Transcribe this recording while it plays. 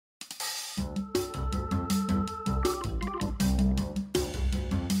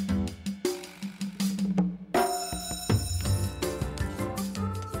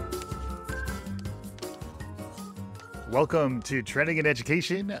Welcome to Trending in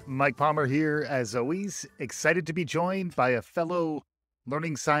Education. Mike Palmer here, as always, excited to be joined by a fellow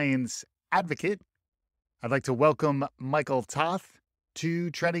learning science advocate. I'd like to welcome Michael Toth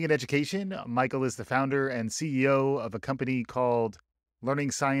to Trending in Education. Michael is the founder and CEO of a company called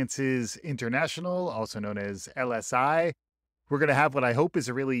Learning Sciences International, also known as LSI. We're going to have what I hope is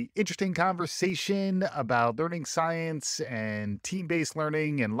a really interesting conversation about learning science and team-based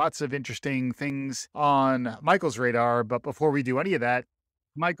learning and lots of interesting things on Michael's radar. But before we do any of that,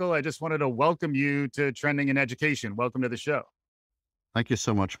 Michael, I just wanted to welcome you to Trending in Education. Welcome to the show. Thank you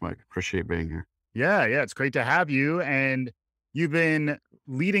so much, Mike. Appreciate being here. Yeah, it's great to have you. And you've been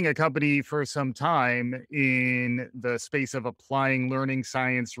leading a company for some time in the space of applying learning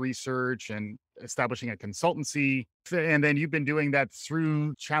science research and establishing a consultancy. And then you've been doing that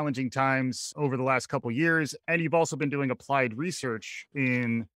through challenging times over the last couple of years. And you've also been doing applied research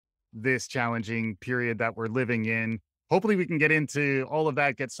in this challenging period that we're living in. Hopefully we can get into all of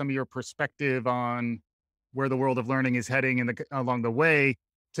that, get some of your perspective on where the world of learning is heading along the way.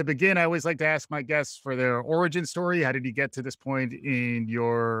 To begin, I always like to ask my guests for their origin story. How did you get to this point in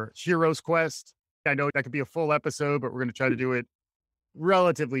your hero's quest? I know that could be a full episode, but we're going to try to do it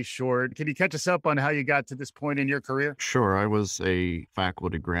relatively short. Can you catch us up on how you got to this point in your career? Sure. I was a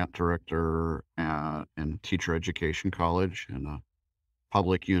faculty grant director in teacher education college in a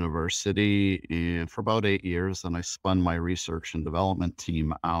public university for about 8 years. And I spun my research and development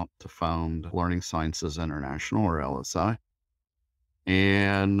team out to found Learning Sciences International, or LSI.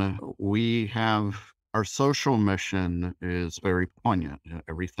 And our social mission is very poignant.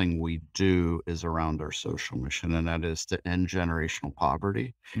 Everything we do is around our social mission, and that is to end generational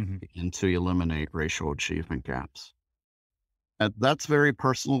poverty and to eliminate racial achievement gaps. And that's very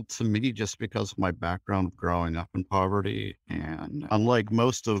personal to me just because of my background of growing up in poverty. And unlike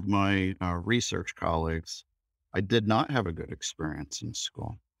most of my research colleagues, I did not have a good experience in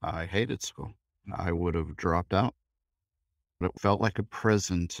school. I hated school. I would have dropped out. It felt like a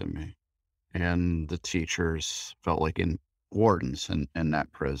prison to me. And the teachers felt like wardens in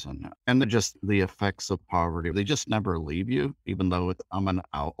that prison. And the effects of poverty, they just never leave you. Even though I'm an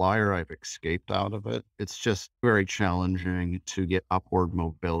outlier, I've escaped out of it. It's just very challenging to get upward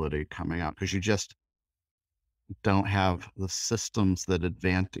mobility coming out because you just don't have the systems that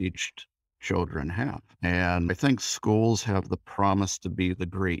advantaged children have. And I think schools have the promise to be the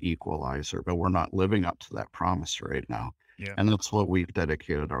great equalizer, but we're not living up to that promise right now. Yeah. And that's what we've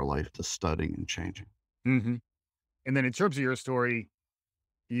dedicated our life to studying and changing. Mm-hmm. And then in terms of your story,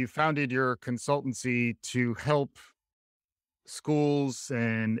 you founded your consultancy to help schools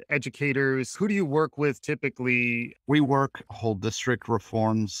and educators. Who do you work with typically? We work whole district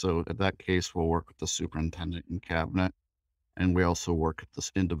reforms. So in that case, we'll work with the superintendent and cabinet. And we also work at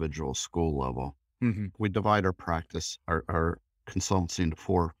this individual school level. Mm-hmm. We divide our practice, our consultancy into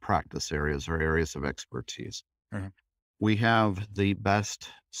 4 practice areas or areas of expertise. Uh-huh. We have the best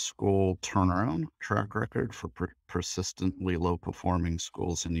school turnaround track record for persistently low performing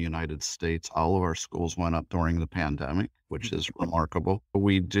schools in the United States. All of our schools went up during the pandemic, which is remarkable.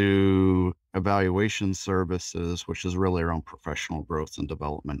 We do evaluation services, which is really around professional growth and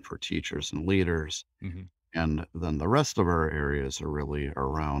development for teachers and leaders. Mm-hmm. And then the rest of our areas are really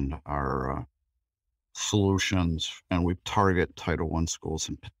around our solutions, and we target Title I schools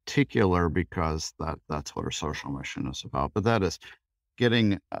in particular because that's what our social mission is about. But that is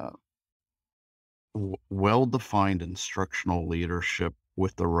getting well-defined instructional leadership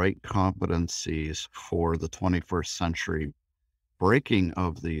with the right competencies for the 21st century, breaking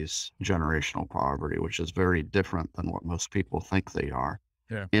of these generational poverty, which is very different than what most people think they are.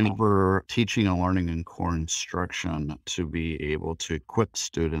 Yeah. And we're teaching and learning and core instruction to be able to equip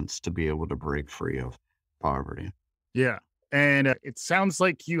students to be able to break free of poverty. Yeah. And it sounds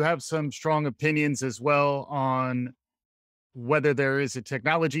like you have some strong opinions as well on whether there is a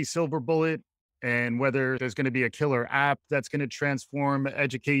technology silver bullet and whether there's going to be a killer app that's going to transform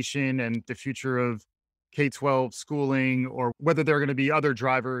education and the future of K-12 schooling, or whether there are going to be other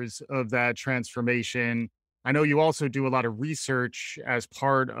drivers of that transformation. I know you also do a lot of research as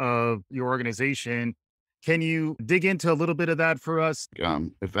part of your organization. Can you dig into a little bit of that for us?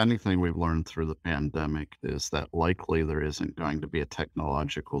 If anything we've learned through the pandemic is that likely there isn't going to be a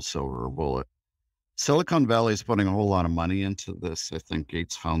technological silver bullet. Silicon Valley is putting a whole lot of money into this. I think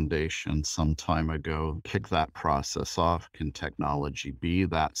Gates Foundation some time ago kicked that process off. Can technology be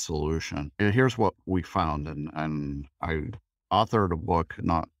that solution? And here's what we found, and I authored a book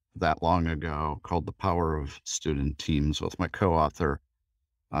not that long ago called The Power of Student Teams with my co-author,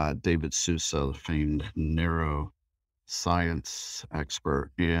 David Sousa, the famed neuroscientist science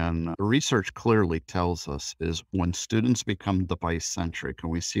expert, and the research clearly tells us is when students become device centric,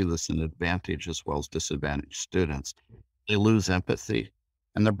 and we see this in advantage as well as disadvantaged students, they lose empathy.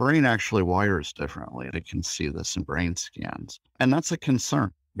 And the brain actually wires differently. They can see this in brain scans. And that's a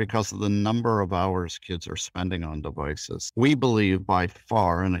concern because of the number of hours kids are spending on devices. We believe by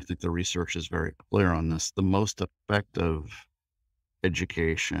far, and I think the research is very clear on this, the most effective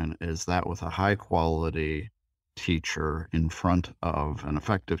education is that with a high quality teacher in front of an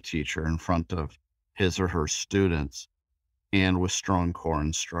effective teacher in front of his or her students and with strong core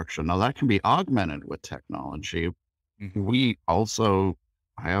instruction. Now, that can be augmented with technology. Mhm. We also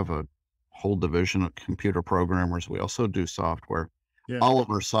have a whole division of computer programmers. We also do software. Yeah. All of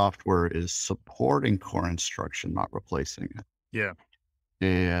our software is supporting core instruction, not replacing it. Yeah.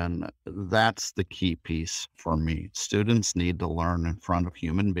 And that's the key piece for me. Students need to learn in front of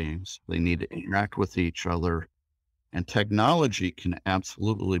human beings. They need to interact with each other. And technology can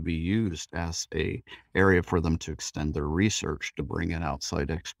absolutely be used as a area for them to extend their research, to bring in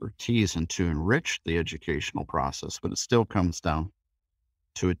outside expertise and to enrich the educational process. But it still comes down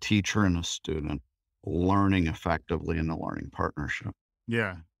to a teacher and a student learning effectively in a learning partnership.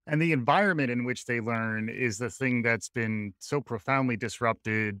 Yeah. And the environment in which they learn is the thing that's been so profoundly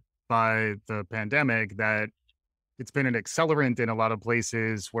disrupted by the pandemic that it's been an accelerant in a lot of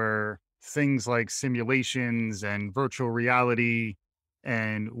places where things like simulations and virtual reality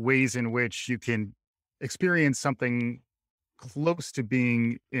and ways in which you can experience something close to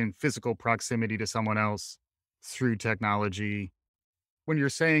being in physical proximity to someone else through technology. When you're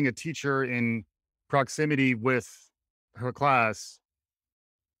saying a teacher in proximity with her class,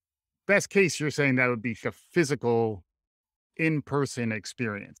 best case, you're saying that would be a physical in-person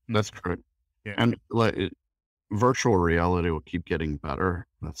experience. That's correct. Yeah. And virtual reality will keep getting better.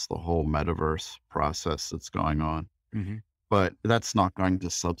 That's the whole metaverse process that's going on. Mhm. But that's not going to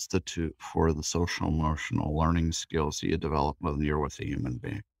substitute for the social emotional learning skills that you develop when you're with a human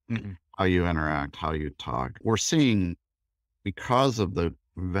being. Mhm. How you interact, how you talk. We're seeing, because of the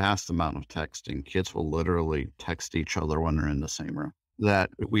vast amount of texting, kids will literally text each other when they're in the same room.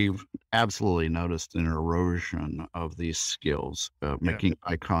 That we've absolutely noticed an erosion of these skills, Yeah. making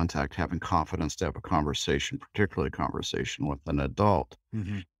eye contact, having confidence to have a conversation, particularly a conversation with an adult.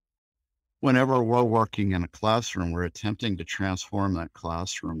 Mhm. Whenever we're working in a classroom, we're attempting to transform that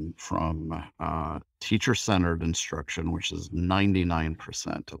classroom from teacher-centered instruction, which is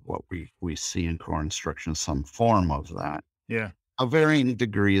 99% of what we see in core instruction, some form of that, Yeah. of varying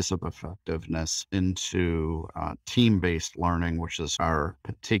degrees of effectiveness, into team-based learning, which is our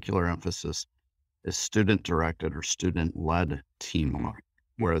particular emphasis, is student-directed or student-led team learning,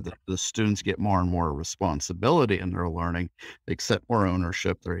 where the students get more and more responsibility in their learning. They accept more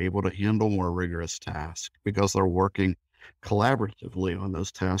ownership. They're able to handle more rigorous tasks because they're working collaboratively on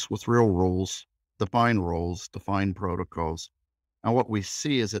those tasks with real rules, defined protocols. And what we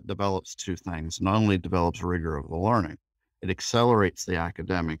see is it develops two things. Not only develops rigor of the learning, it accelerates the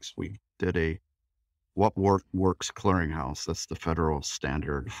academics. We did a What Works Clearinghouse, that's the federal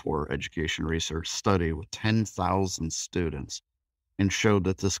standard for education research, study with 10,000 students, and showed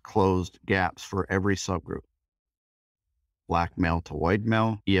that this closed gaps for every subgroup: Black male to white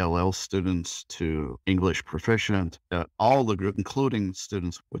male, ELL students to English proficient, all the group, including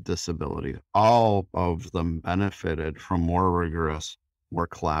students with disability. All of them benefited from more rigorous, more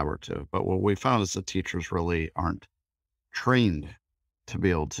collaborative. But what we found is the teachers really aren't trained to be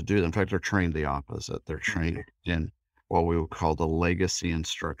able to do that. In fact, they're trained the opposite. They're trained in what we would call the legacy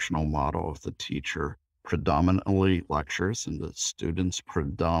instructional model of the teacher predominantly lectures and the students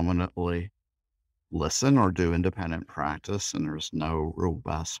predominantly listen or do independent practice, and there's no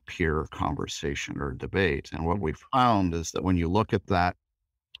robust peer conversation or debate. And what we found is that when you look at that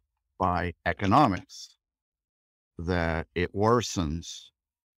by economics, that it worsens,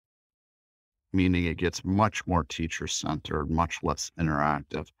 meaning it gets much more teacher centered, much less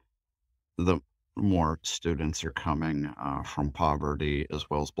interactive, the more students are coming from poverty, as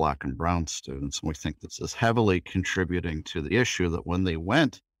well as Black and Brown students. And we think this is heavily contributing to the issue that when they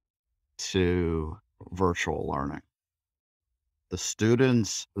went to virtual learning, the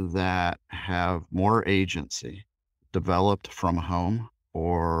students that have more agency, developed from home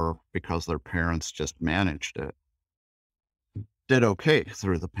or because their parents just managed it, did okay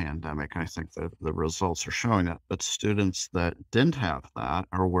through the pandemic. I think that the results are showing that. But students that didn't have that,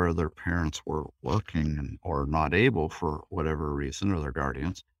 or where their parents were working or not able for whatever reason, or their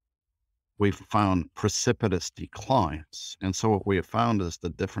guardians, we've found precipitous declines. And so what we have found is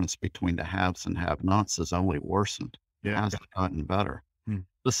the difference between the haves and have-nots has only worsened. It Yeah. hasn't gotten better. Hmm.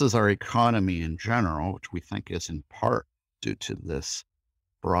 This is our economy in general, which we think is in part due to this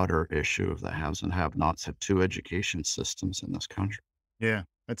broader issue of the haves and have-nots have two education systems in this country. Yeah,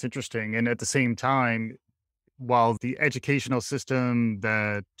 that's interesting. And at the same time, while the educational system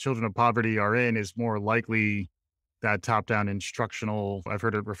that children of poverty are in is more likely that top-down instructional, I've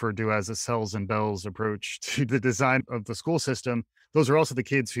heard it referred to as a cells and bells approach to the design of the school system. Those are also the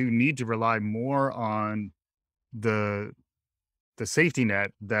kids who need to rely more on the the safety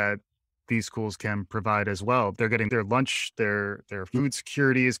net that these schools can provide as well. They're getting their lunch, their Mm, food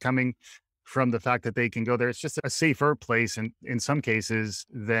security is coming from the fact that they can go there. It's just a safer place in some cases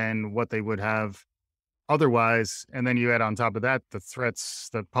than what they would have otherwise. And then you add on top of that the threats,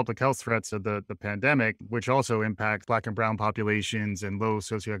 the public health threats of the pandemic, which also impact Black and brown populations and low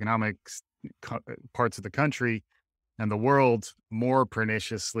socioeconomic parts of the country and the world more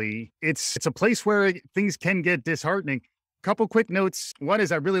perniciously. It's a place where things can get disheartening. Couple quick notes. One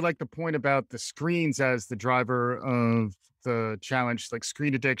is I really like the point about the screens as the driver of the challenge, like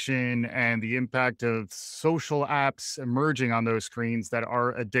screen addiction and the impact of social apps emerging on those screens that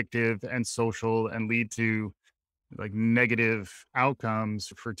are addictive and social and lead to like negative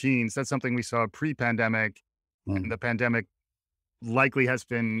outcomes for teens. That's something we saw pre-pandemic, and mm. the pandemic likely has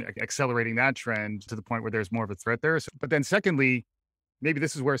been accelerating that trend to the point where there's more of a threat there. But then secondly, maybe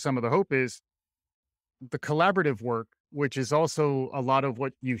this is where some of the hope is the collaborative work, which is also a lot of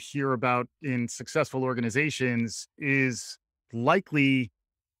what you hear about in successful organizations, is likely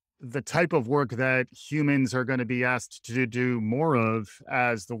the type of work that humans are going to be asked to do more of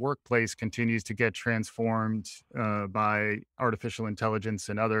as the workplace continues to get transformed by artificial intelligence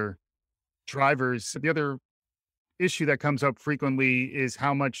and other drivers. The other issue that comes up frequently is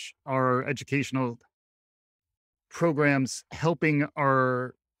how much our educational programs helping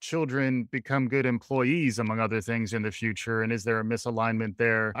our children become good employees, among other things, in the future? And is there a misalignment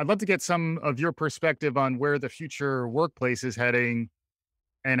there? I'd love to get some of your perspective on where the future workplace is heading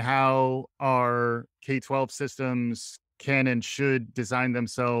and how our K 12 systems can and should design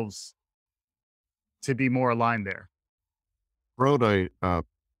themselves to be more aligned there. Wrote a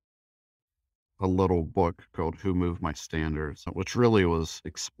little book called Who Moved My Standards, which really was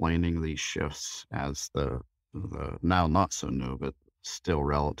explaining these shifts as the now not so new, but still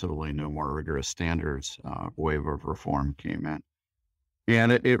relatively new, more rigorous standards wave of reform came in.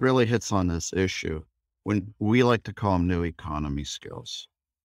 And it really hits on this issue. When we like to call them new economy skills,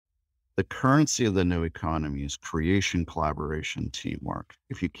 the currency of the new economy is creation, collaboration, teamwork.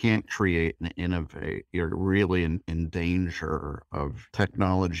 If you can't create and innovate, you're really in danger of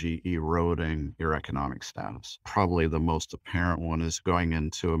technology eroding your economic status. Probably the most apparent one is going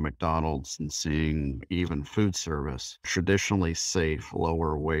into a McDonald's and seeing even food service, traditionally safe,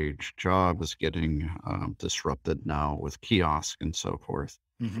 lower wage jobs getting disrupted now with kiosks and so forth.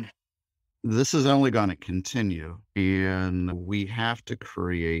 Mhm. This is only going to continue, and we have to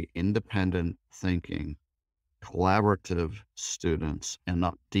create independent thinking, collaborative students, and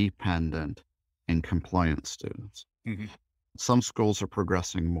not dependent and compliant students. Mhm. Some schools are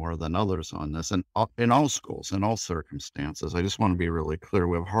progressing more than others on this, and in all schools, in all circumstances. I just want to be really clear.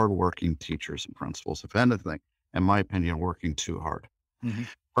 We have hardworking teachers and principals, if anything, in my opinion, working too hard Mhm.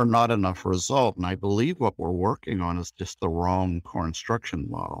 or not enough result. And I believe what we're working on is just the wrong core instruction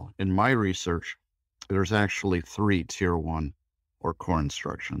model. In my research, there's actually three tier one or core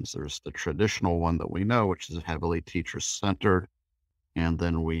instructions. There's the traditional one that we know, which is heavily teacher centered. And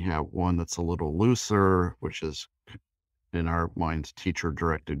then we have one that's a little looser, which is in our minds, teacher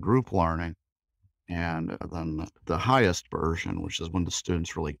directed group learning. And then the highest version, which is when the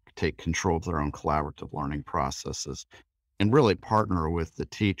students really take control of their own collaborative learning processes and really partner with the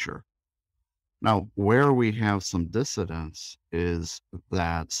teacher. Now, where we have some dissidence is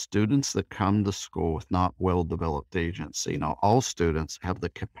that students that come to school with not well-developed agency. Now, all students have the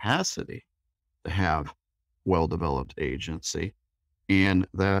capacity to have well-developed agency, and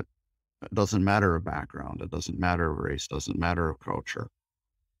that doesn't matter of background, it doesn't matter of race, doesn't matter of culture.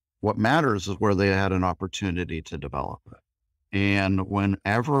 What matters is where they had an opportunity to develop it. And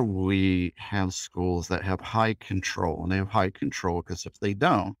whenever we have schools that have high control, and they have high control because if they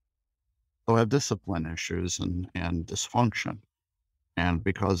don't, they'll have discipline issues and dysfunction. And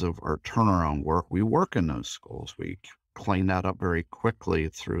because of our turnaround work, we work in those schools. We clean that up very quickly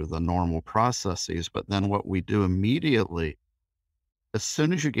through the normal processes. But then what we do immediately, as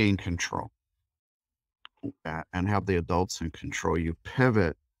soon as you gain control and have the adults in control, you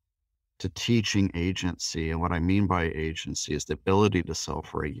pivot to teaching agency. And what I mean by agency is the ability to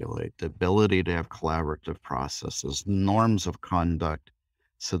self regulate, the ability to have collaborative processes, norms of conduct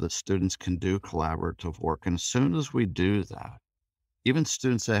so that students can do collaborative work. And as soon as we do that, Even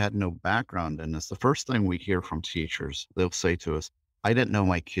students that had no background in this, the first thing we hear from teachers, they'll say to us, I didn't know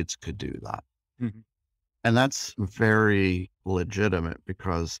my kids could do that. Mhm. And that's very legitimate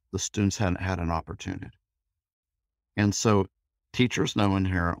because the students hadn't had an opportunity. And so teachers know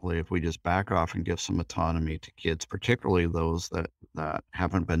inherently if we just back off and give some autonomy to kids, particularly those that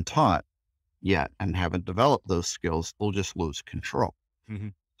haven't been taught yet and haven't developed those skills, they'll just lose control.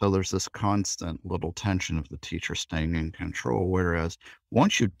 Mhm. So there's this constant little tension of the teacher staying in control. Whereas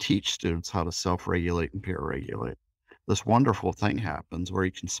once you teach students how to self-regulate and peer regulate, this wonderful thing happens where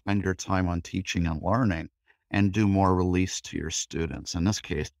you can spend your time on teaching and learning and do more release to your students. In this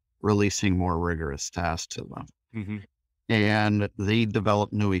case, releasing more rigorous tasks to them. Mhm. And they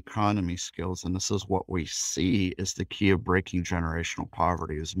develop new economy skills. And this is what we see is the key of breaking generational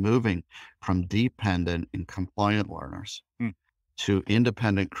poverty is moving from dependent and compliant learners Mm. to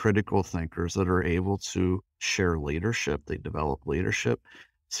independent critical thinkers that are able to share leadership. They develop leadership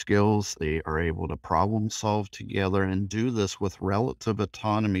skills. They are able to problem solve together and do this with relative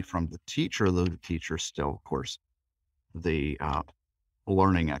autonomy from the teacher, though the teacher still, of course, the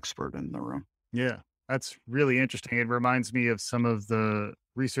learning expert in the room. Yeah, that's really interesting. It reminds me of some of the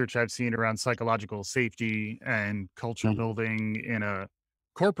research I've seen around psychological safety and culture Mhm. building in a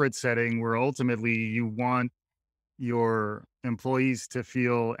corporate setting where ultimately you want your employees to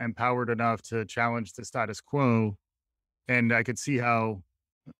feel empowered enough to challenge the status quo. And I could see how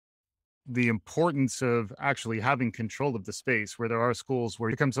the importance of actually having control of the space where there are schools where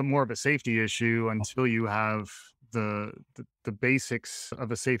it becomes a more of a safety issue until you have the basics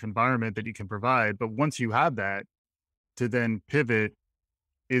of a safe environment that you can provide. But once you have that, to then pivot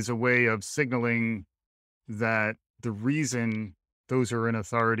is a way of signaling that the reason those who are in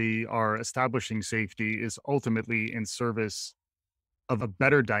authority are establishing safety is ultimately in service of a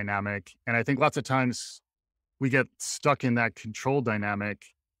better dynamic. And I think lots of times we get stuck in that control dynamic.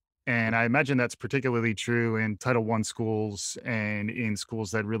 And I imagine that's particularly true in Title I schools and in schools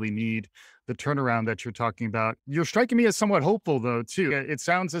that really need the turnaround that you're talking about. You're striking me as somewhat hopeful, though, too. It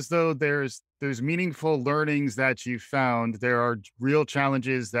sounds as though there's meaningful learnings that you found. There are real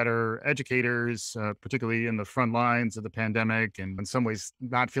challenges that are educators, particularly in the front lines of the pandemic, and in some ways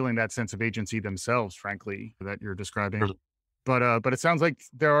not feeling that sense of agency themselves, frankly, that you're describing. But it sounds like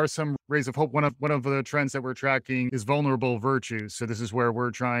there are some rays of hope. One of the trends that we're tracking is vulnerable virtues. So this is where we're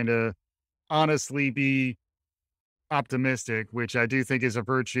trying to honestly be optimistic, which I do think is a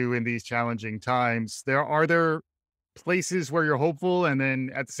virtue in these challenging times. There places where you're hopeful, and then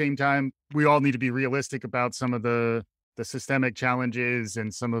at the same time, we all need to be realistic about some of the systemic challenges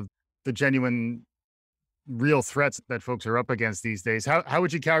and some of the genuine real threats that folks are up against these days. How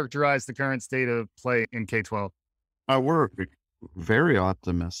would you characterize the current state of play in K-12? We're very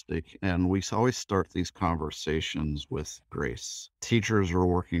optimistic, and always start these conversations with grace. Teachers are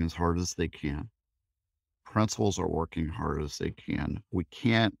working as hard as they can. Principals are working hard as they can. We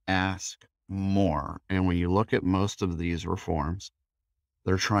can't ask more. And when you look at most of these reforms,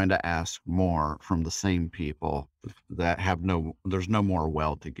 they're trying to ask more from the same people that there's no more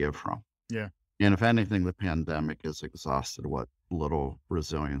well to give from. Yeah. And if anything, the pandemic has exhausted what little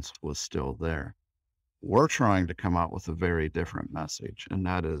resilience was still there. We're trying to come out with a very different message, and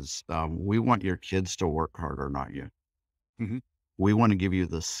that is we want your kids to work harder, not you. Hmm. We want to give you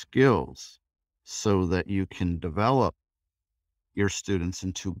the skills so that you can develop your students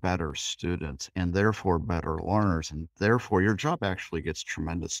into better students and therefore better learners. And therefore, your job actually gets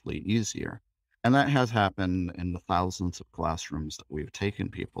tremendously easier. And that has happened in the thousands of classrooms that we've taken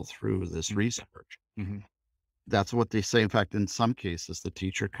people through this research. Hmm. That's what they say. In fact, in some cases, the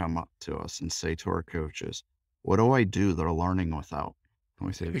teacher come up to us and say to our coaches, what do I do? They're learning without. And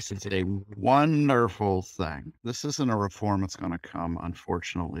we say, this is a wonderful thing. This isn't a reform that's going to come,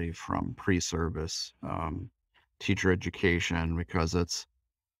 unfortunately, from pre-service teacher education because it's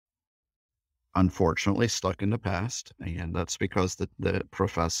unfortunately stuck in the past. And that's because the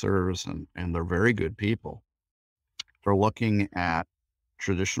professors, and they're very good people, they're looking at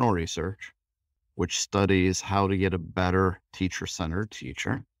traditional research which studies how to get a better teacher-centered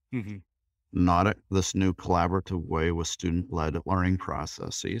teacher, Hmm. not this new collaborative way with student-led learning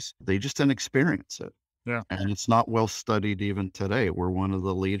processes. They just didn't experience it. Yeah. And it's not well studied even today. We're one of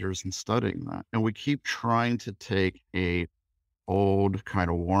the leaders in studying that. And we keep trying to take a old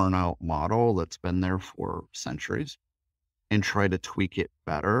kind of worn out model that's been there for centuries and try to tweak it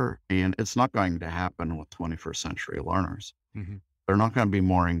better. And it's not going to happen with 21st century learners. Hmm. They're not going to be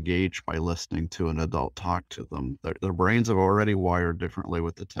more engaged by listening to an adult talk to them. Their brains have already wired differently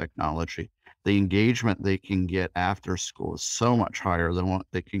with the technology. The engagement they can get after school is so much higher than what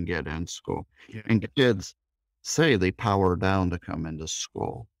they can get in school. Yeah. And kids, say they power down to come into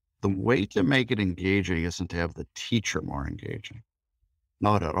school. The way to make it engaging isn't to have the teacher more engaging.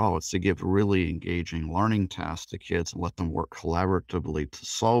 Not at all. It's to give really engaging learning tasks to kids and let them work collaboratively to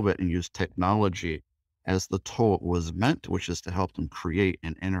solve it and use technology as the tool it was meant, which is to help them create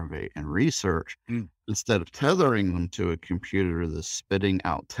and innovate and research Mm. instead of tethering them to a computer that's spitting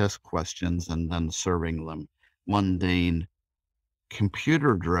out test questions and then serving them mundane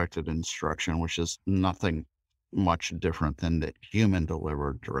computer directed instruction, which is nothing much different than the human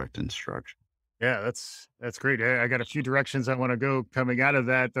delivered direct instruction. Yeah, that's great. I got a few directions I want to go coming out of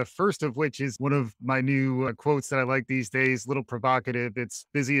that. The first of which is one of my new quotes that I like these days, little provocative. It's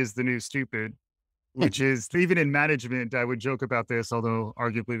busy is the new stupid, which is even in management. I would joke about this, although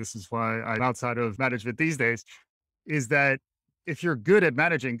arguably this is why I'm outside of management these days, is that if you're good at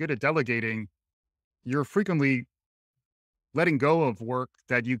managing, good at delegating, you're frequently letting go of work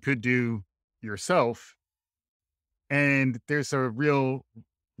that you could do yourself. And there's a real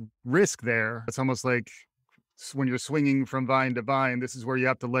risk there. It's almost like when you're swinging from vine to vine, this is where you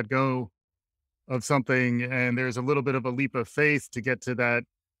have to let go of something. And there's a little bit of a leap of faith to get to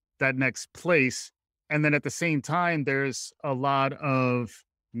that next place. And then at the same time, there's a lot of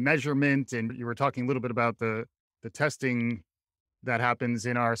measurement. And you were talking a little bit about the testing that happens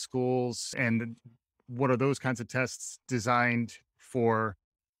in our schools and what are those kinds of tests designed for.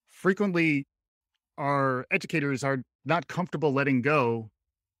 Frequently, our educators are not comfortable letting go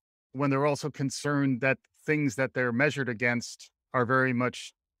when they're also concerned that things that they're measured against are very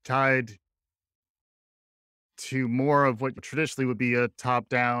much tied to more of what traditionally would be a top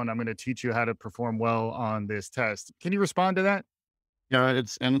down, I'm going to teach you how to perform well on this test. Can you respond to that? Yeah,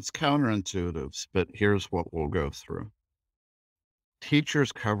 it's counterintuitive, but here's what we'll go through.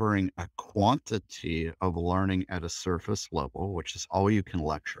 Teachers covering a quantity of learning at a surface level, which is all you can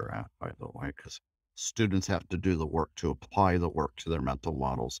lecture at, by the way, because students have to do the work to apply the work to their mental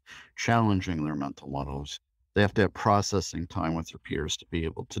models, challenging their mental models. They have to have processing time with their peers to be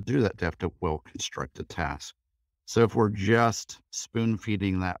able to do that. They have to well constructed tasks. So if we're just spoon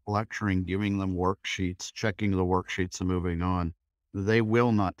feeding that lecturing, giving them worksheets, checking the worksheets and moving on, they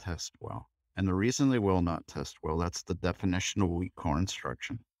will not test well. And the reason they will not test well, that's the definition of weak core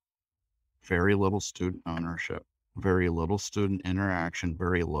instruction. Very little student ownership, very little student interaction,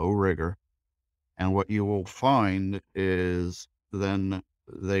 very low rigor. And what you will find is then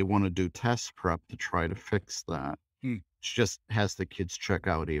they want to do test prep to try to fix that. Mm, Which just has the kids check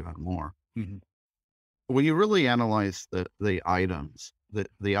out even more. mhm, When you really analyze the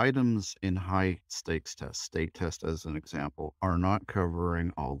items in high stakes tests, state test as an example, are not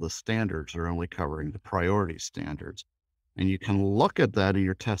covering all the standards. They're only covering the priority standards. And you can look at that in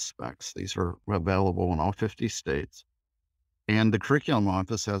your test specs. These are available in all 50 states. And the curriculum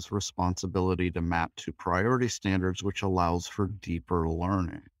office has responsibility to map to priority standards, which allows for deeper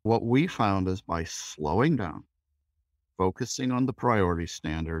learning. What we found is by slowing down, focusing on the priority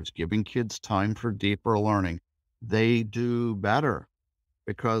standards, giving kids time for deeper learning, they do better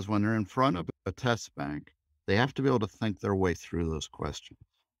because when they're in front of a test bank, they have to be able to think their way through those questions.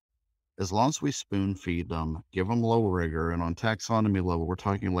 As long as we spoon feed them, give them low rigor, and on taxonomy level, we're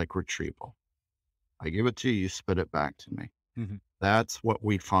talking like retrieval. I give it to you, you spit it back to me. mhm. That's what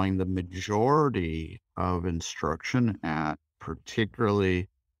we find the majority of instruction at, particularly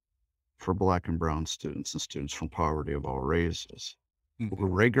for Black and brown students and students from poverty of all races. Mhm.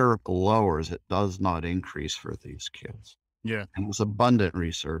 Rigor lowers, it does not increase for these kids. Yeah. And there's abundant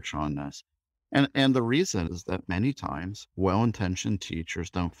research on this. And the reason is that many times well-intentioned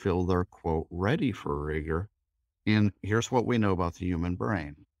teachers don't feel they're quote ready for rigor. And here's what we know about the human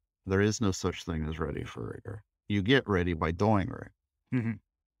brain. There is no such thing as ready for rigor. You get ready by doing rigor. Mhm.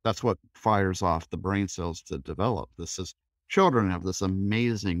 That's what fires off the brain cells to develop. This is children have this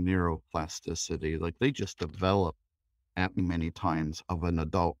amazing neuroplasticity. Like they just develop at many times of an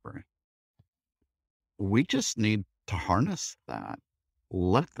adult brain. We just need to harness that,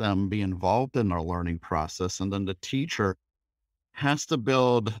 let them be involved in their learning process. And then the teacher has to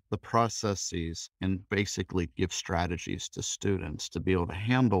build the processes and basically give strategies to students to be able to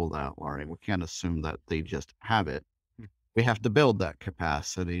handle that learning. We can't assume that they just have it. Mm. We have to build that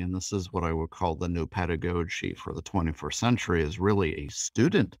capacity. And this is what I would call the new pedagogy for the 21st century is really a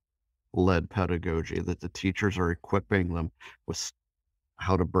student led pedagogy that the teachers are equipping them with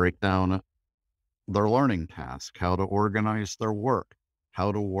how to break down their learning task, how to organize their work,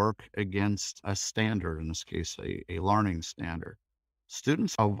 how to work against a standard, in this case, a learning standard.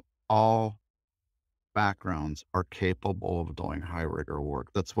 Students of all backgrounds are capable of doing high rigor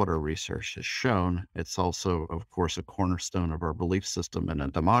work. That's what our research has shown. It's also, of course, a cornerstone of our belief system in a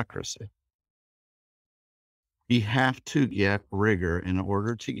democracy. You have to get rigor. In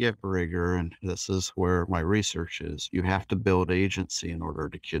order to get rigor, and this is where my research is, you have to build agency in order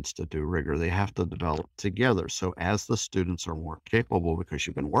to kids to do rigor. They have to develop together. So as the students are more capable, because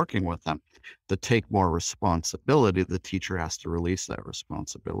you've been working with them, to take more responsibility, the teacher has to release that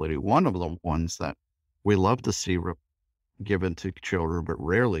responsibility. One of the ones that we love to see given to children, but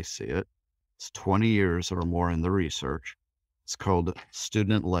rarely see it, it's 20 years or more in the research. It's called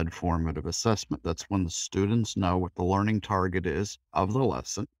student-led formative assessment. That's when the students know what the learning target is of the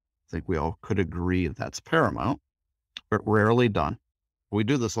lesson. I think we all could agree that's paramount, but rarely done. We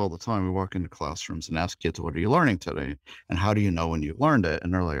do this all the time. We walk into classrooms and ask kids, "What are you learning today? And how do you know when you learned it?"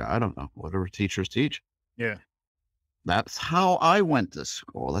 And they're like, "I don't know. Whatever teachers teach." Yeah. That's how I went to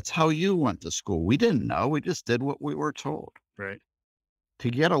school. That's how you went to school. We didn't know. We just did what we were told. Right. To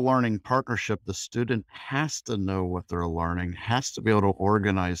get a learning partnership, the student has to know what they're learning, has to be able to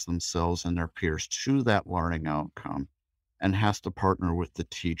organize themselves and their peers to that learning outcome, and has to partner with the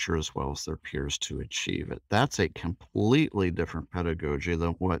teacher as well as their peers to achieve it. That's a completely different pedagogy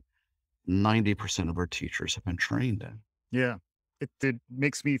than what 90% of our teachers have been trained in. Yeah. It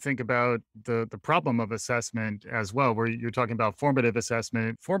makes me think about the problem of assessment as well, where you're talking about formative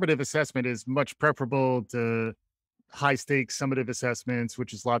assessment. Formative assessment is much preferable to high stakes summative assessments,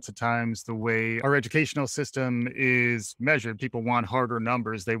 which is lots of times the way our educational system is measured. People want harder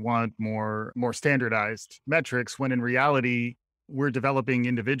numbers. They want more standardized metrics when in reality, we're developing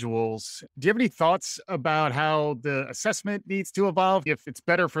individuals. Do you have any thoughts about how the assessment needs to evolve? If it's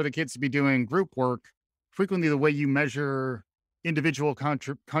better for the kids to be doing group work, frequently the way you measure individual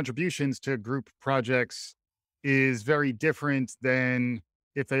contributions to group projects is very different than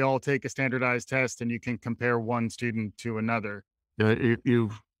if they all take a standardized test and you can compare one student to another. Yeah,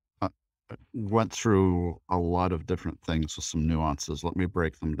 you've went through a lot of different things with some nuances. Let me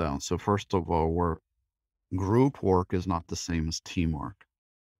break them down. So first of all, group work is not the same as teamwork.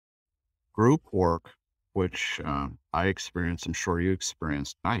 Group work, which I experienced, I'm sure you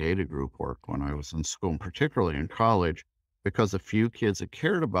experienced. I hated group work when I was in school, and particularly in college, because a few kids that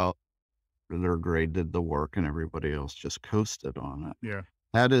cared about their grade did the work and everybody else just coasted on it. Yeah.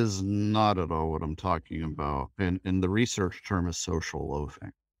 That is not at all what I'm talking about. And the research term is social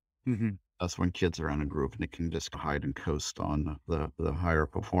loafing. Hmm. That's when kids are in a group and they can just hide and coast on the higher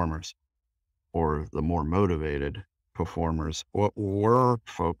performers or the more motivated performers. What we're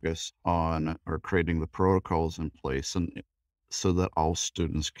focused on are creating the protocols in place and so that all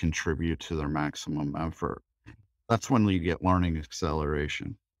students contribute to their maximum effort. That's when you get learning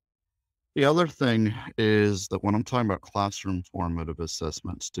acceleration. The other thing is that when I'm talking about classroom formative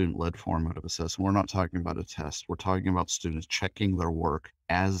assessment, student-led formative assessment, we're not talking about a test. We're talking about students checking their work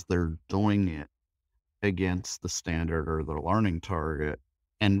as they're doing it against the standard or the learning target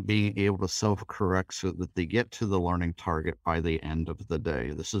and being able to self-correct so that they get to the learning target by the end of the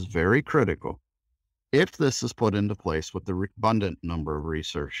day. This is very critical. If this is put into place, what the abundant number of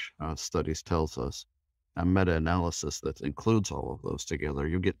research studies tells us, a meta-analysis that includes all of those together,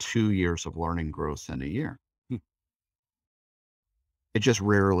 you get 2 years of learning growth in a year. Hmm. It just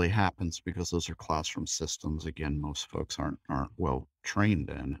rarely happens because those are classroom systems. Again, most folks aren't well trained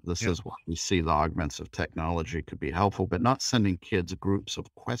in. This Yeah. is why we see the augments of technology could be helpful, but not sending kids groups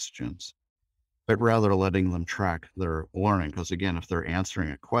of questions, but rather letting them track their learning. Because again, if they're answering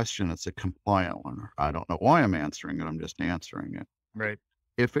a question, it's a compliant learner. I don't know why I'm answering it. I'm just answering it. Right.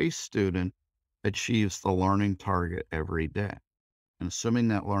 If a student achieves the learning target every day, and assuming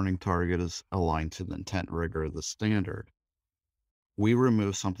that learning target is aligned to the intent rigor of the standard, we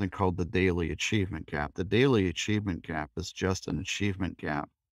remove something called the daily achievement gap. The daily achievement gap is just an achievement gap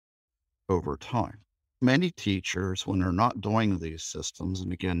over time. Many teachers, when they're not doing these systems,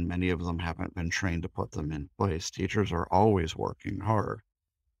 and again, many of them haven't been trained to put them in place, teachers are always working hard,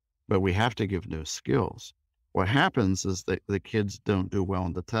 but we have to give new skills. What happens is that the kids don't do well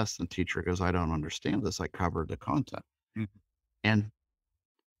in the test, and teacher goes, "I don't understand this. I covered the content." Mhm. And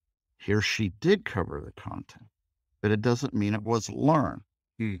he or she did cover the content, but it doesn't mean it was learned.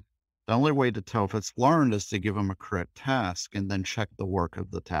 Mm. The only way to tell if it's learned is to give them a correct task and then check the work of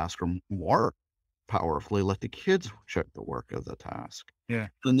the task, or more powerfully, let the kids check the work of the task. Yeah.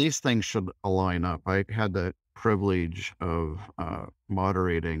 And these things should align up. I had the privilege of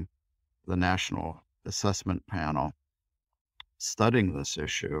moderating the National Assessment Panel studying this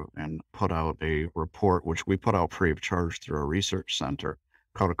issue and put out a report, which we put out free of charge through our research center,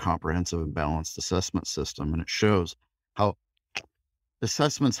 called a Comprehensive and Balanced Assessment System. And it shows how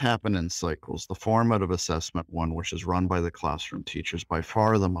assessments happen in cycles. The formative assessment one, which is run by the classroom teachers, by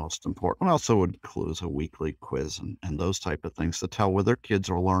far the most important. It also includes a weekly quiz and those type of things to tell whether kids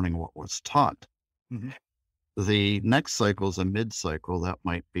are learning what was taught. Mhm. The next cycle is a mid cycle. That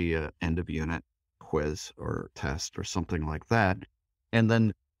might be a end of unit quiz or test or something like that. And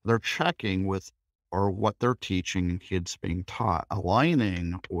then they're checking with or what they're teaching and kids being taught,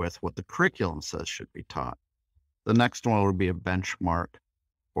 aligning with what the curriculum says should be taught. The next one would be a benchmark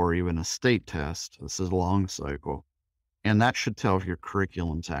or even a state test. This is a long cycle. And that should tell if your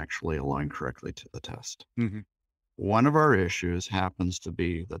curriculum's actually aligned correctly to the test. Mhm. One of our issues happens to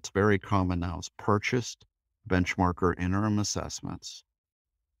be that's very common now is purchased benchmark or interim assessments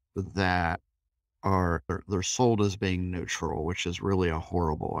that they're sold as being neutral, which is really a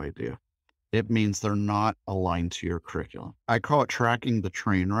horrible idea. It means they're not aligned to your curriculum. I call it tracking the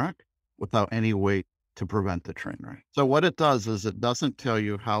train wreck without any way to prevent the train wreck. So what it does is it doesn't tell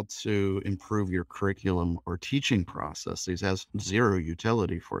you how to improve your curriculum or teaching processes. It has zero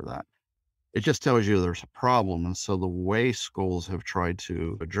utility for that. It just tells you there's a problem. And so the way schools have tried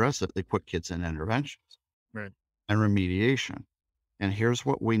to address it, they put kids in interventions Right. and remediation. And here's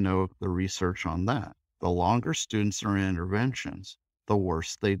what we know the research on that. The longer students are in interventions, the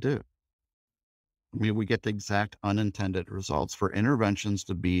worse they do. I mean, we get the exact unintended results. For interventions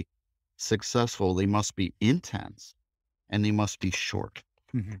to be successful, they must be intense and they must be short.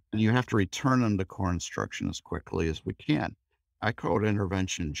 Mhm. And you have to return them to core instruction as quickly as we can. I call it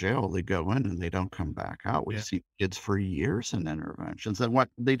intervention jail. They go in and they don't come back out. We Yeah. see kids for years in interventions and what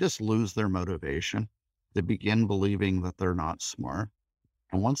they just lose their motivation. They begin believing that they're not smart.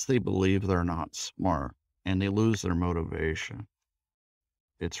 And once they believe they're not smart and they lose their motivation,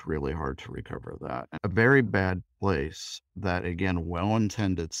 it's really hard to recover that. A very bad place that, again,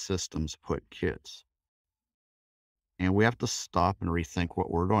 well-intended systems put kids. And we have to stop and rethink what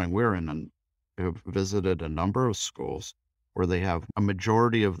we're doing. Have visited a number of schools where they have a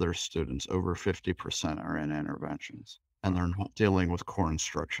majority of their students, over 50% are in interventions, and they're not dealing with core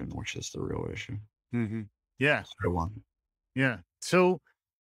instruction, which is the real issue. Mhm. Yeah. So, Yeah. So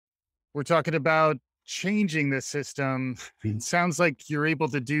we're talking about changing the system. It sounds like you're able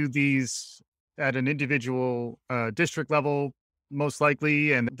to do these at an individual district level, most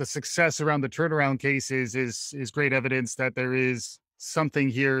likely, and the success around the turnaround cases is great evidence that there is something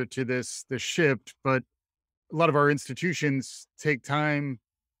here to this shift. But a lot of our institutions take time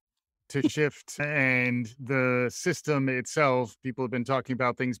to shift, and the system itself. People have been talking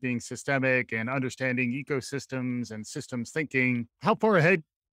about things being systemic and understanding ecosystems and systems thinking. How far ahead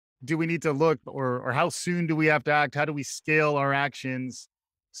do we need to look, or how soon do we have to act? How do we scale our actions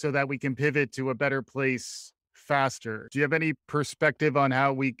so that we can pivot to a better place faster? Do you have any perspective on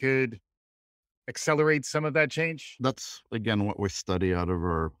how we could accelerate some of that change? that's again what we study out of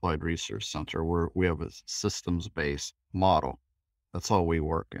our applied research center, where we have a systems-based model. That's all we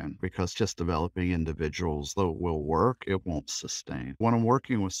work in because just developing individuals, though it will work, it won't sustain. When I'm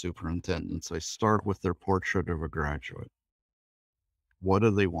working with superintendents, I start with their portrait of a graduate. What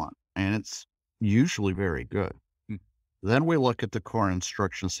do they want? And it's usually very good. Mm. Then we look at the core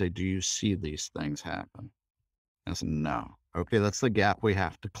instruction and say, do you see these things happen? And I said, no. Okay, that's the gap we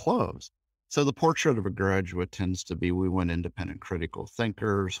have to close. So the portrait of a graduate tends to be we want independent critical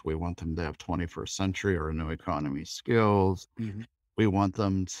thinkers. We want them to have 21st century or new economy skills. Mhm. We want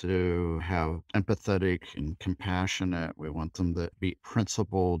them to have empathetic and compassionate. We want them to be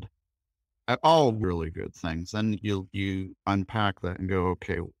principled. All really good things. And you unpack that and go,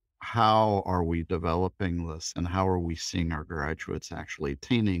 okay, how are we developing this and how are we seeing our graduates actually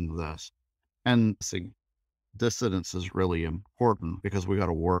attaining this? And see, dissidence is really important because we got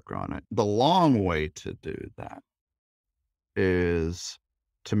to work on it. The long way to do that is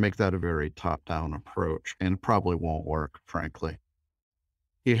to make that a very top-down approach, and it probably won't work, frankly.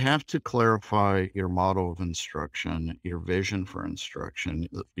 You have to clarify your model of instruction, your vision for instruction,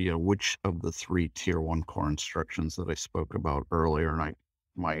 which of the three tier one core instructions that I spoke about earlier. And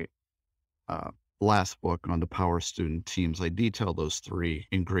my uh, last book on the power student teams, I detail those three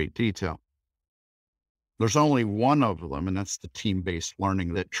in great detail. There's only one of them, and that's the team-based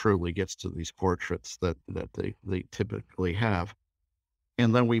learning that truly gets to these portraits that they typically have.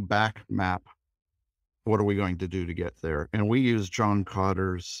 And then we back map what are we going to do to get there? And we use John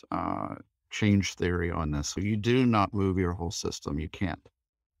Cotter's change theory on this. So you do not move your whole system. You can't.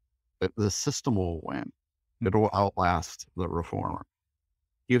 The system will win. It will outlast the reformer.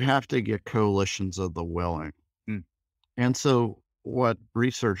 You have to get coalitions of the willing. Mm. And so what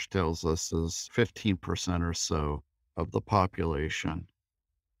research tells us is 15% or so of the population,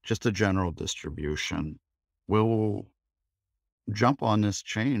 just a general distribution, will jump on this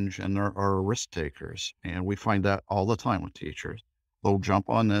change and are risk takers. And we find that all the time with teachers. They'll jump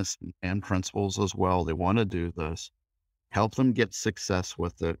on this and principals as well. They want to do this. help them get success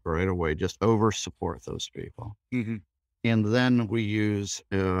with it right away, just over support those people. Hmm. And then we use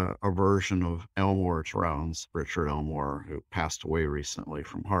a version of Elmore's rounds. Richard Elmore, who passed away recently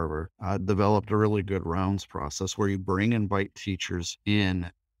from Harvard, developed a really good rounds process where you invite teachers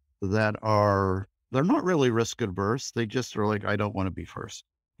in that they're not really risk adverse. They just are like, I don't want to be first.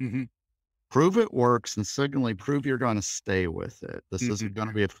 Hmm. Prove it works. And secondly, prove you're going to stay with it. This Hmm. isn't going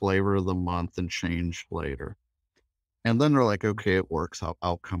to be a flavor of the month and change later. And then they're like, okay, it works.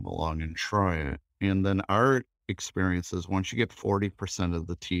 I'll come along and try it. And then our experience is once you get 40% of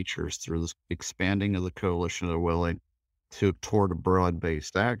the teachers through this expanding of the coalition are willing toward a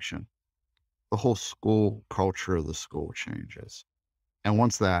broad-based action, the whole school culture of the school changes. And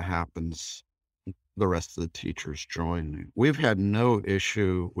once that happens, the rest of the teachers join. We've had no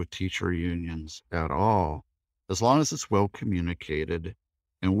issue with teacher unions at all, as long as it's well communicated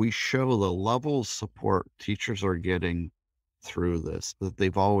and we show the level of support teachers are getting through this that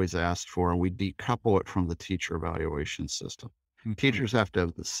they've always asked for, and we decouple it from the teacher evaluation system. Hmm. Teachers have to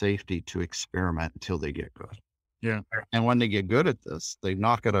have the safety to experiment until they get good. Yeah. And when they get good at this, they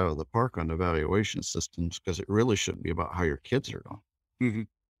knock it out of the park on evaluation systems because it really shouldn't be about how your kids are doing. Hmm.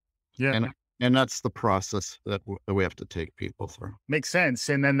 Yeah. And that's the process that we have to take people through. Makes sense.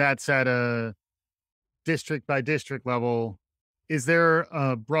 And then that's at a district by district level. Is there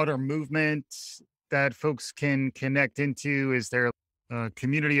a broader movement that folks can connect into? Is there a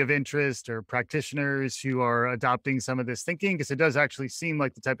community of interest or practitioners who are adopting some of this thinking? Because it does actually seem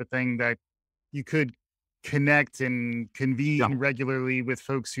like the type of thing that you could connect and Yeah. convene regularly with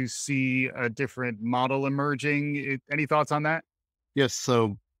folks who see a different model emerging. Any thoughts on that? Yes.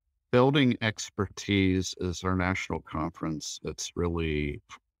 So building expertise is our national conference. It's really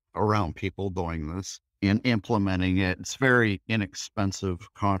around people doing this and implementing it. It's very inexpensive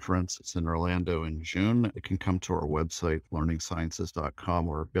conference. It's in Orlando in June. It can come to our website, learningsciences.com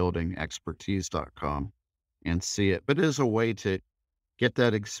or buildingexpertise.com and see it. But it is a way to get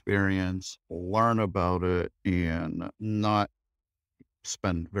that experience, learn about it, and not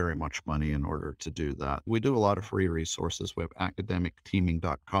spend very much money in order to do that. We do a lot of free resources. We have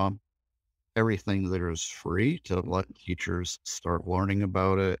academicteaming.com. Everything there is free to let teachers start learning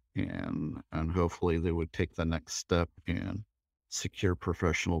about it, and hopefully they would take the next step and secure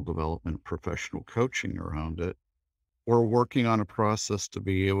professional development, professional coaching around it. We're working on a process to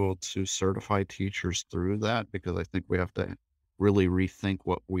be able to certify teachers through that because I think we have to really rethink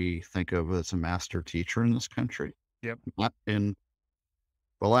what we think of as a master teacher in this country. Yep. In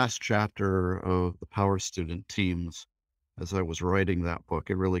the last chapter of the Power Student Teams, as I was writing that book,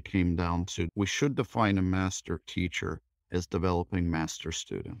 it really came down to we should define a master teacher as developing master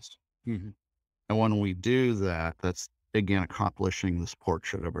students. Hmm. And when we do that, that's again accomplishing this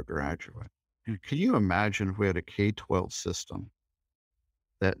portrait of a graduate. Can you imagine if we had a K-12 system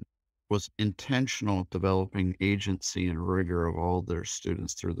that was intentional developing agency and rigor of all their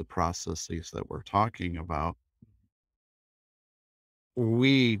students through the processes that we're talking about?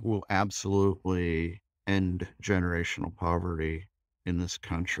 We will absolutely end generational poverty in this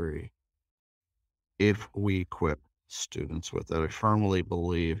country if we equip students with that. I firmly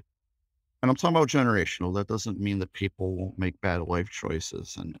believe, and I'm talking about generational. That doesn't mean that people won't make bad life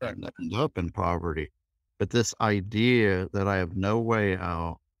choices Right. and end up in poverty. But this idea that I have no way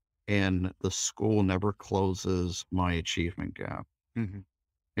out and the school never closes my achievement gap. Hmm.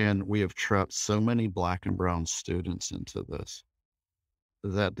 And we have trapped so many black and brown students into this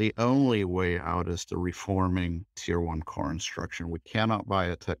that the only way out is to reforming tier one core instruction. We cannot buy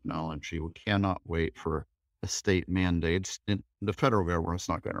a technology. We cannot wait for a state mandates. And the federal government's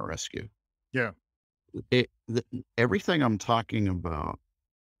not going to rescue. Yeah. Everything I'm talking about,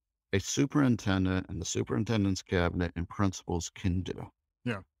 a superintendent and the superintendent's cabinet and principals can do.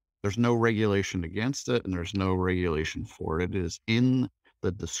 Yeah. There's no regulation against it, and there's no regulation for it. It is in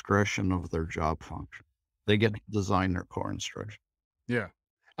the discretion of their job function. They get to design their core instruction. Yeah.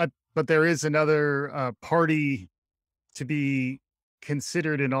 But there is another party to be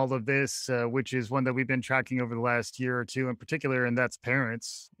considered in all of this, which is one that we've been tracking over the last year or two in particular, and that's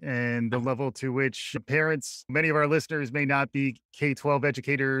parents and the level to which parents, many of our listeners may not be K-12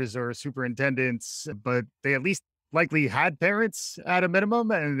 educators or superintendents, but they at least likely had parents at a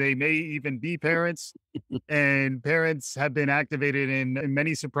minimum, and they may even be parents. And parents have been activated in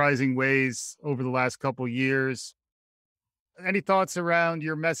many surprising ways over the last couple years. Any thoughts around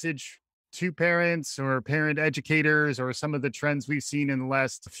your message to parents or parent educators or some of the trends we've seen in the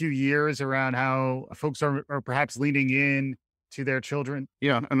last few years around how folks are perhaps leaning in to their children?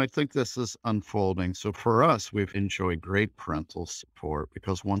 Yeah, and I think this is unfolding. So for us, we've enjoyed great parental support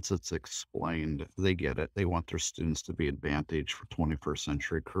because once it's explained, they get it. They want their students to be advantaged for 21st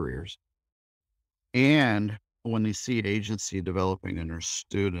century careers. And when they see agency developing in their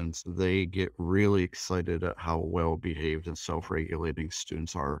students, they get really excited at how well behaved and self regulating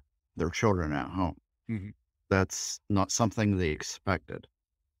students are, their children at home. Mhm. That's not something they expected.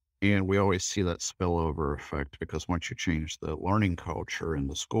 And we always see that spillover effect because once you change the learning culture and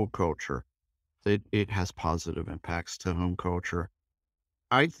the school culture, it has positive impacts to home culture.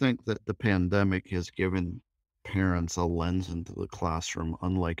 I think that the pandemic has given parents a lens into the classroom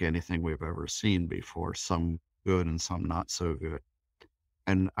unlike anything we've ever seen before, some good and some not so good.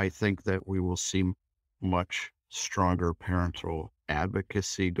 And I think that we will see much stronger parental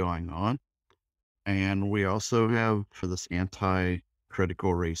advocacy going on. And we also have for this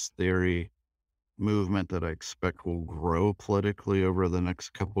anti-critical race theory movement that I expect will grow politically over the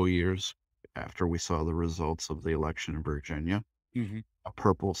next couple of years after we saw the results of the election in Virginia, Mhm. a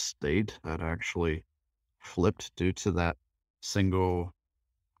purple state that actually flipped due to that single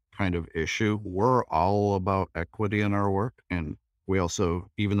kind of issue. We're all about equity in our work. And we also,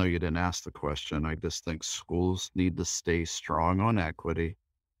 even though you didn't ask the question, I just think schools need to stay strong on equity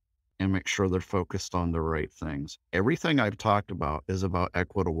and make sure they're focused on the right things. Everything I've talked about is about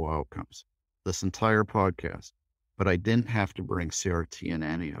equitable outcomes, this entire podcast, but I didn't have to bring CRT in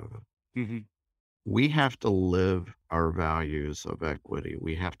any of it. Mhm. We have to live our values of equity.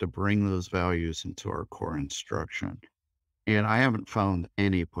 We have to bring those values into our core instruction. And I haven't found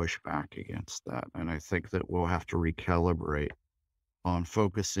any pushback against that. And I think that we'll have to recalibrate on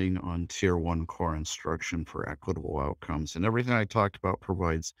focusing on tier one core instruction for equitable outcomes. And everything I talked about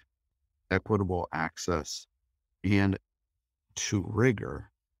provides equitable access and to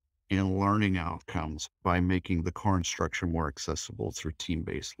rigor in learning outcomes by making the core instruction more accessible through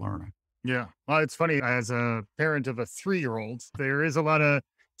team-based learning. Yeah. Well, it's funny, as a parent of a 3-year-old, there is a lot of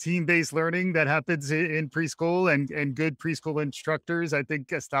team-based learning that happens in preschool, and good preschool instructors, I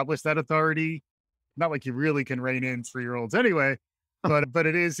think, establish that authority. Not like you really can rein in 3-year-olds anyway, but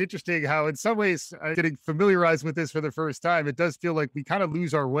it is interesting how in some ways, getting familiarized with this for the first time, it does feel like we kind of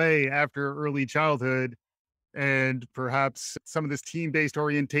lose our way after early childhood, and perhaps some of this team-based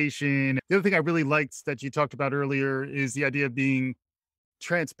orientation. The other thing I really liked that you talked about earlier is the idea of being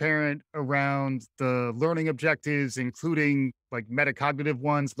transparent around the learning objectives, including like metacognitive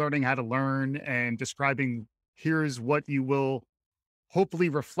ones, learning how to learn and describing, here's what you will hopefully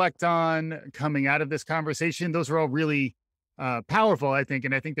reflect on coming out of this conversation. Those are all really powerful, I think.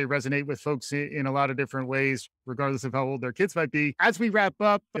 And I think they resonate with folks in a lot of different ways, regardless of how old their kids might be. As we wrap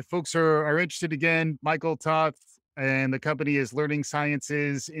up, if folks are interested, again, Michael Toth, and the company is Learning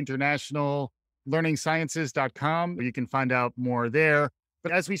Sciences International, learningsciences.com. You can find out more there.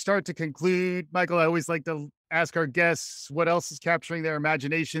 But as we start to conclude, Michael, I always like to ask our guests what else is capturing their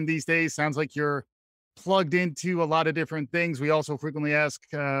imagination these days. Sounds like you're plugged into a lot of different things. We also frequently ask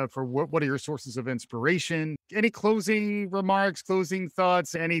for what are your sources of inspiration? Any closing remarks, closing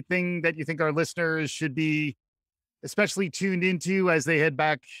thoughts, anything that you think our listeners should be especially tuned into as they head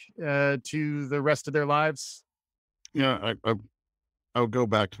back to the rest of their lives? Yeah, I'll go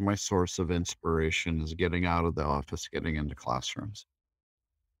back to my source of inspiration is getting out of the office, getting into classrooms.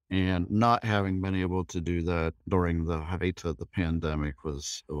 And not having been able to do that during the height of the pandemic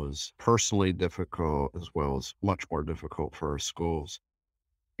was personally difficult as well as much more difficult for our schools.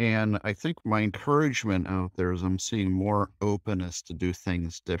 And I think my encouragement out there is I'm seeing more openness to do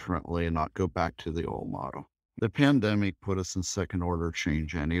things differently and not go back to the old model. The pandemic put us in second order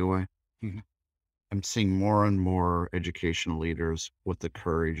change anyway. Mhm. I'm seeing more and more educational leaders with the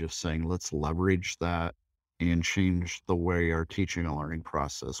courage of saying, let's leverage that and change the way our teaching and learning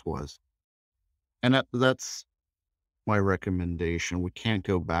process was. And that's my recommendation. We can't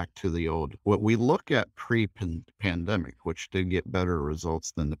go back to the old. What we look at pre-pandemic, which did get better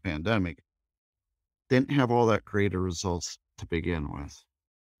results than the pandemic, didn't have all that greater results to begin with.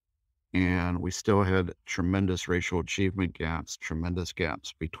 And we still had tremendous racial achievement gaps, tremendous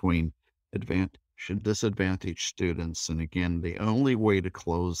gaps between advantage and disadvantaged students. And again, the only way to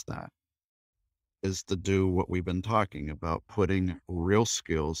close that is to do what we've been talking about, putting real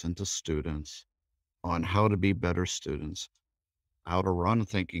skills into students on how to be better students, how to run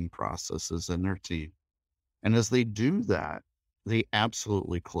thinking processes in their team. And as they do that, they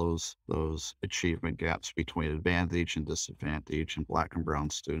absolutely close those achievement gaps between advantage and disadvantage and Black and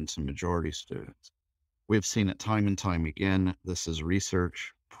Brown students and majority students. We've seen it time and time again. This is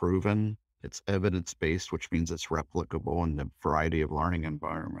research proven. It's evidence based, which means it's replicable in a variety of learning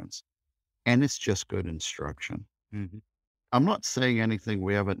environments. And it's just good instruction. Mhm. I'm not saying anything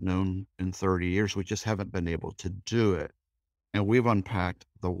we haven't known in 30 years. We just haven't been able to do it. And we've unpacked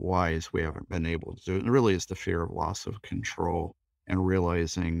the whys we haven't been able to do it. And it really is the fear of loss of control and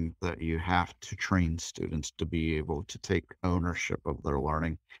realizing that you have to train students to be able to take ownership of their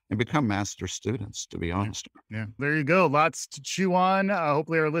learning and become master students, to be honest. Yeah, there you go. Lots to chew on.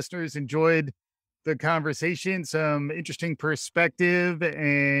 Hopefully, our listeners enjoyed the conversation, some interesting perspective,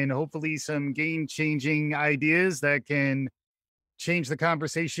 and hopefully some game changing ideas that can change the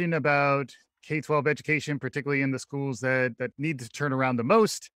conversation about K-12 education, particularly in the schools that need to turn around the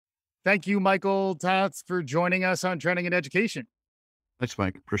most. Thank you, Michael Toth, for joining us on Trending in Education. Thanks,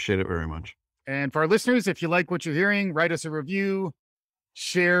 Mike. Appreciate it very much. And for our listeners, if you like what you're hearing, write us a review,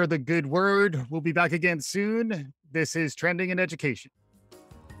 share the good word. We'll be back again soon. This is Trending in Education.